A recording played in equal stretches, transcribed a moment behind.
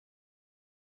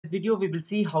video, we will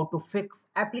see how to fix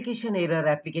application error.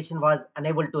 Application was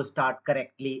unable to start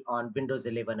correctly on Windows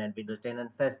 11 and Windows 10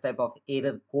 and such type of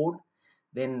error code.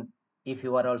 Then if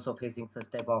you are also facing such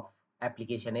type of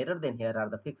application error, then here are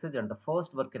the fixes. And the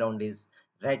first workaround is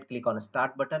right click on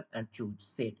start button and choose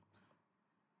settings.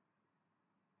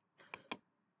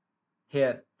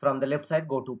 Here from the left side,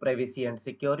 go to privacy and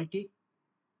security.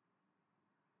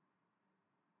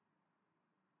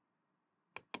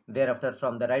 Thereafter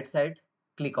from the right side,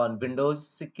 click on Windows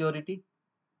security.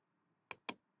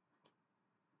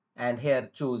 And here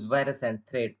choose virus and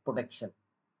threat protection.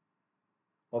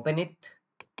 Open it.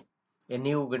 A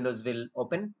new Windows will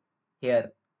open.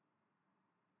 Here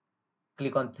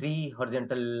click on three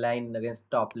horizontal line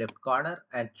against top left corner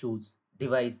and choose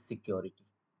device security.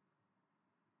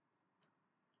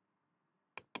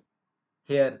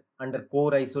 Here under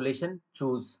core isolation,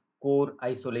 choose core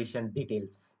isolation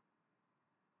details.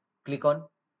 Click on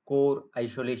core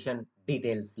isolation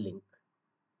details link.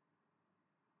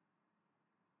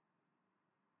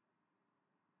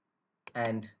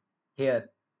 And here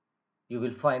you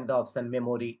will find the option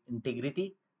memory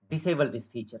integrity. Disable this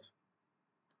feature.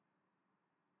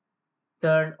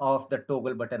 Turn off the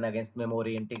toggle button against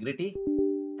memory integrity,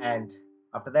 and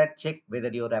after that check whether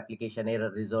your application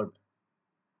error resolved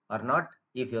or not.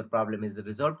 If your problem is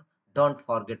resolved, don't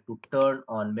forget to turn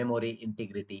on memory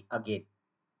integrity again,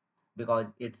 because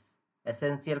it's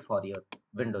essential for your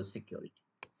Windows security.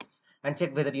 And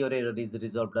check whether your error is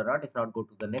resolved or not. If not, go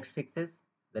to the next fixes.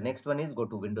 The next one is go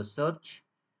to Windows search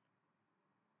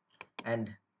and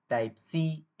type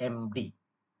CMD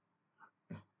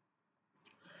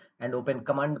and open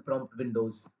command prompt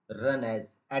Windows, run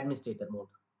as administrator mode.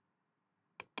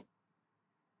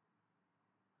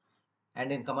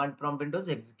 And in command prompt Windows,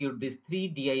 execute these three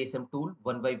DISM tool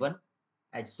one by one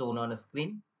as shown on a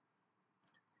screen.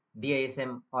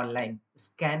 DISM online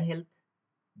scan health,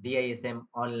 DISM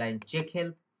online check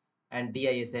health, and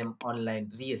DISM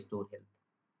online restore health.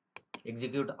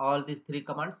 Execute all these three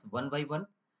commands one by one,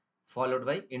 followed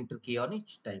by enter key on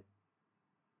each time.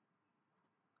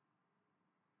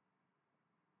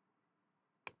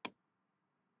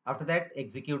 After that,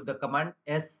 execute the command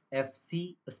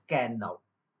sfc scan now,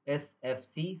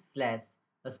 sfc/scan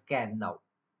now,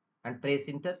 and press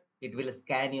enter. It will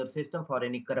scan your system for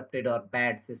any corrupted or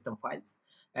bad system files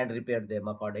and repair them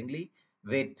accordingly.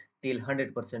 Wait till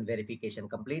 100% verification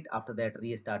complete. After that,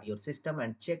 restart your system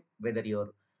and check whether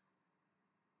your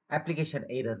application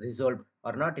error resolved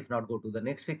or not. If not, go to the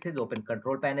next fixes. Open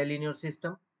control panel in your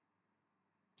system.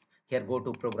 Here go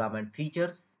to program and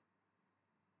features,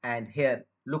 and here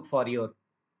look for your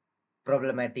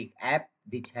problematic app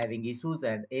which having issues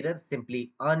and errors.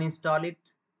 Simply uninstall it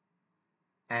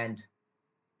and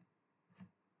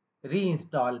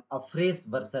reinstall a fresh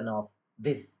version of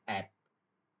this app.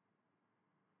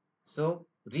 So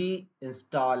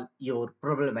reinstall your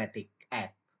problematic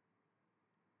app.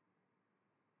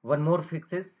 One more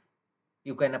fixes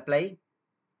you can apply.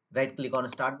 Right click on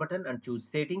start button and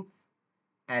choose settings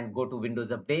and go to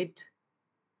Windows update.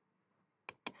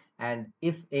 And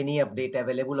if any update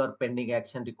available or pending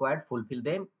action required, fulfill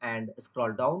them and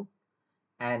scroll down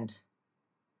and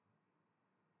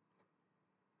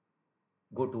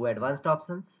go to advanced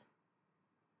options.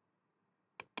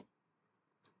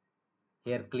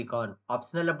 Here click on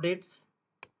optional updates,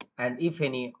 and if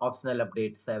any optional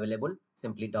updates available,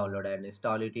 simply download and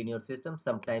install it in your system.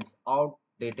 Sometimes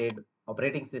outdated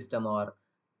operating system or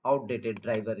outdated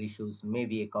driver issues may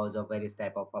be a cause of various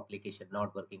type of application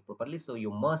not working properly, so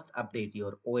you must update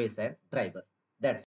your OS and driver.